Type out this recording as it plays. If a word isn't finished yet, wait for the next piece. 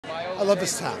I love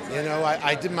this town. You know,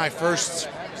 I did my first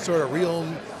sort of real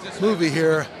movie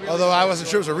here, although I wasn't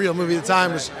sure it was a real movie at the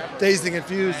time. It was Dazed and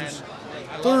Confused. It was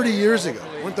 30 years ago,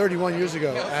 31 years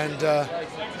ago, and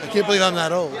I can't believe I'm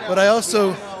that old. But I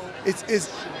also,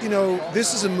 it's you know,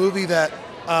 this is a movie that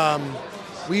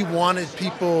we wanted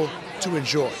people to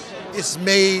enjoy. It's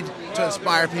made to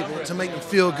inspire people, to make them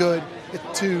feel good.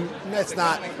 It's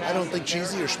not, I don't think,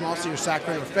 cheesy or schmaltzy or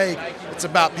saccharine or fake. It's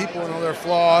about people and all their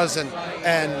flaws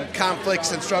and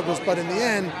conflicts and struggles. But in the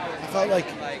end, I felt like,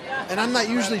 and I'm not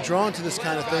usually drawn to this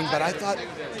kind of thing, but I thought,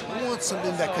 I want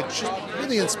something that could just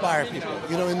really inspire people,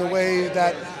 you know, in the way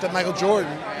that Michael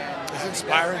Jordan is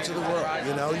inspiring to the world.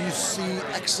 You know, you see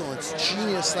excellence,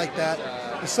 genius like that.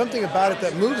 There's something about it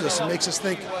that moves us and makes us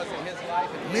think,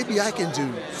 maybe I can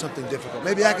do something difficult.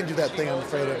 Maybe I can do that thing I'm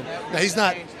afraid of. Now, he's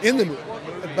not in the movie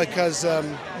because,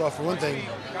 well, for one thing,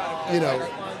 you know,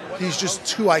 he's just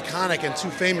too iconic and too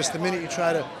famous. The minute you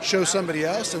try to show somebody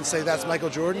else and say that's Michael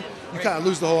Jordan, you kind of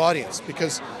lose the whole audience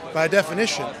because, by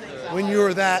definition, when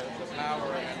you're that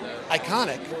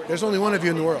iconic, there's only one of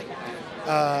you in the world.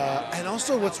 And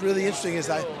also what's really interesting is,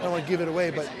 I don't want to give it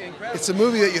away, but it's a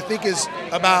movie that you think is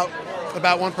about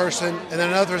one person and then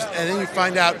another, and then you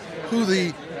find out who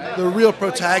the real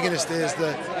protagonist is,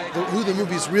 who the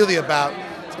movie's really about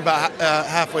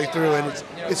halfway through, and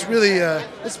it's really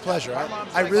it's a pleasure.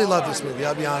 I really love this movie,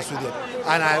 I'll be honest with you,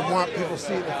 and I want people to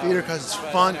see it in the theater because it's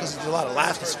fun, because it's a lot of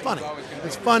laughs. It's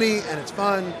funny and it's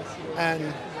fun,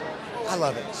 and I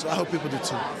love it. So I hope people do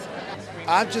too.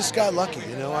 I've just got lucky,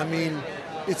 you know. I mean,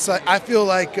 it's like I feel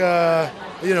like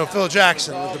you know, Phil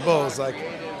Jackson with the Bulls. Like,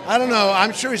 I don't know.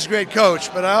 I'm sure he's a great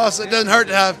coach, but it doesn't hurt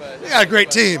to have you got a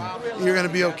great team. You're going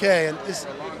to be okay. And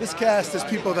this cast is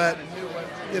people that,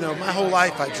 you know, my whole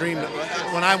life I dreamed.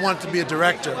 When I wanted to be a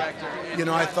director, you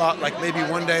know, I thought like maybe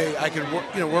one day I could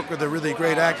work with a really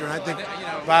great actor. And I think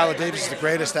Viola Davis is the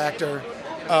greatest actor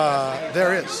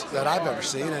there is that I've ever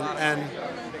seen. And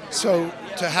so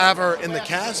to have her in the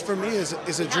cast for me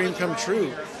is a dream come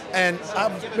true. And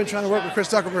I've been trying to work with Chris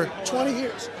Tucker for 20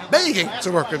 years, begging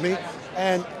to work with me.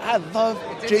 And I love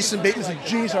Jason Bateman's a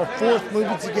genius, our fourth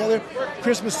movie together.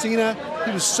 Chris Messina,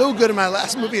 he was so good in my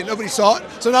last movie and nobody saw it.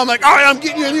 So now I'm like, all right, I'm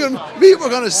getting you, and you and me, we're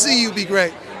going to see you be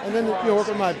great. And then, you know, work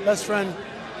with my best friend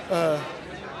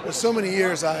for so many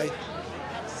years,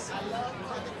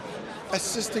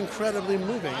 it's just incredibly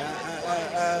moving.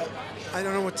 I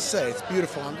don't know what to say. It's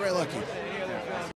beautiful. I'm very lucky.